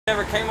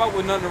never came up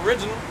with nothing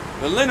original.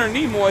 But Leonard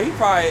Nimoy, he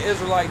probably an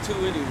Israelite too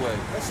anyway.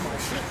 That's my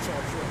shit, Star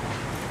Trek.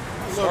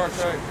 I Star love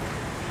Trek.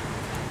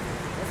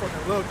 I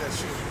fucking love that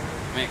shit.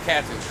 Man,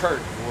 Captain Kirk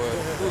was.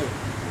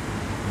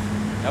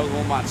 That was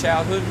one of my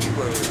childhood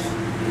heroes.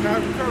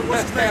 Captain Kirk,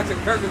 what's his name? Captain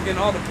Kirk was getting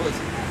all the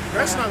pussy.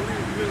 That's not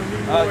Leonard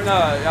Nimoy. No,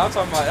 I'm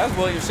talking about, that's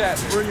William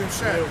Shatner. William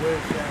Shatner.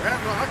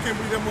 I can't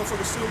believe that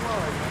motherfucker's still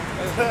alive.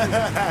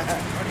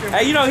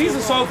 Hey, you know, he's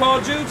a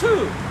so-called Jew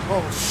too.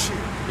 Oh, shit.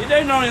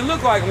 They don't even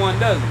look like one,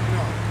 does he?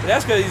 No.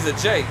 That's because he's a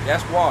Jake.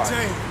 That's why.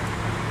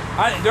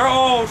 Dang. They're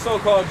all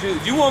so-called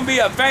Jews. You want to be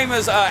a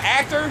famous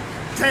actor?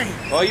 Dang.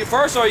 Well,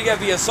 first of all, you got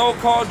to be a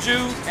so-called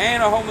Jew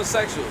and a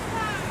homosexual.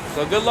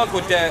 So good luck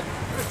with that.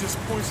 That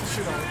disappoints the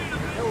shit out of me.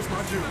 That was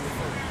my Jew.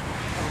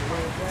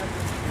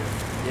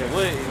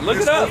 Yeah, look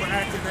it up.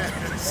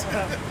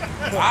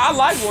 I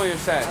like William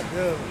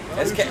Shatner.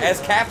 As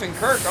Captain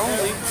Kirk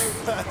only.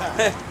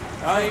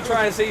 I ain't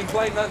trying to see him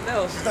play nothing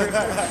else.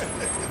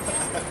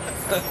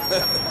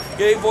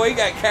 Yeah, boy, he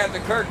got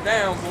Captain Kirk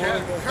down, boy.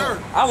 Captain Kirk.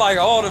 I like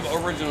all the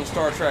original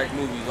Star Trek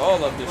movies,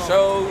 all of the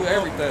shows,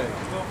 everything.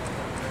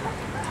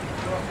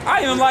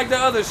 I even like the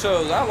other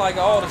shows. I like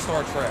all the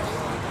Star Trek.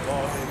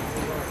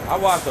 I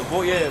watched the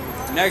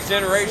Next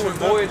Generation,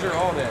 Voyager,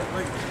 all that.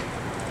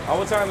 Oh,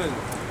 what time is it?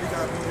 We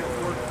got to be at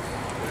work.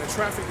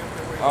 Traffic up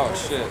there. Oh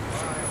shit.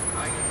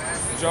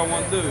 What y'all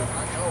want to do?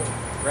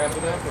 Wrap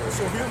it up or?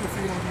 So him if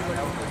you want to be like,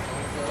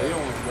 You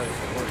don't want to play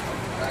for work.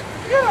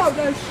 Get on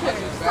that shit.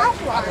 Stop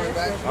lying.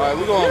 Alright,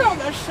 we're Get on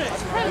that shit.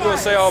 We're gonna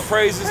say all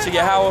praises to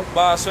Yahweh,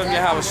 Ba'ashem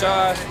Yahweh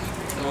Shai.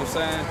 You know what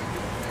I'm saying?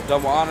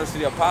 Double honors to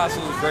the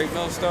apostles, great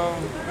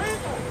millstone.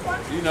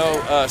 You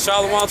know,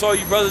 Shalom to all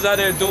you brothers out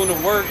there doing the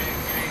work.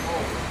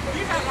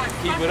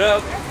 Keep it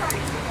up.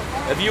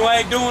 If you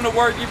ain't doing the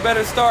work, you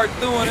better start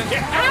doing it.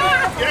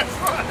 yes,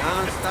 right.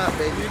 Non-stop,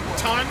 baby.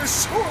 Time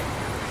is short.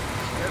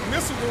 That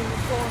missile was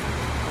far.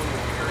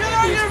 Get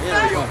on your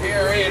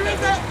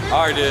face.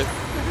 Alright, dude.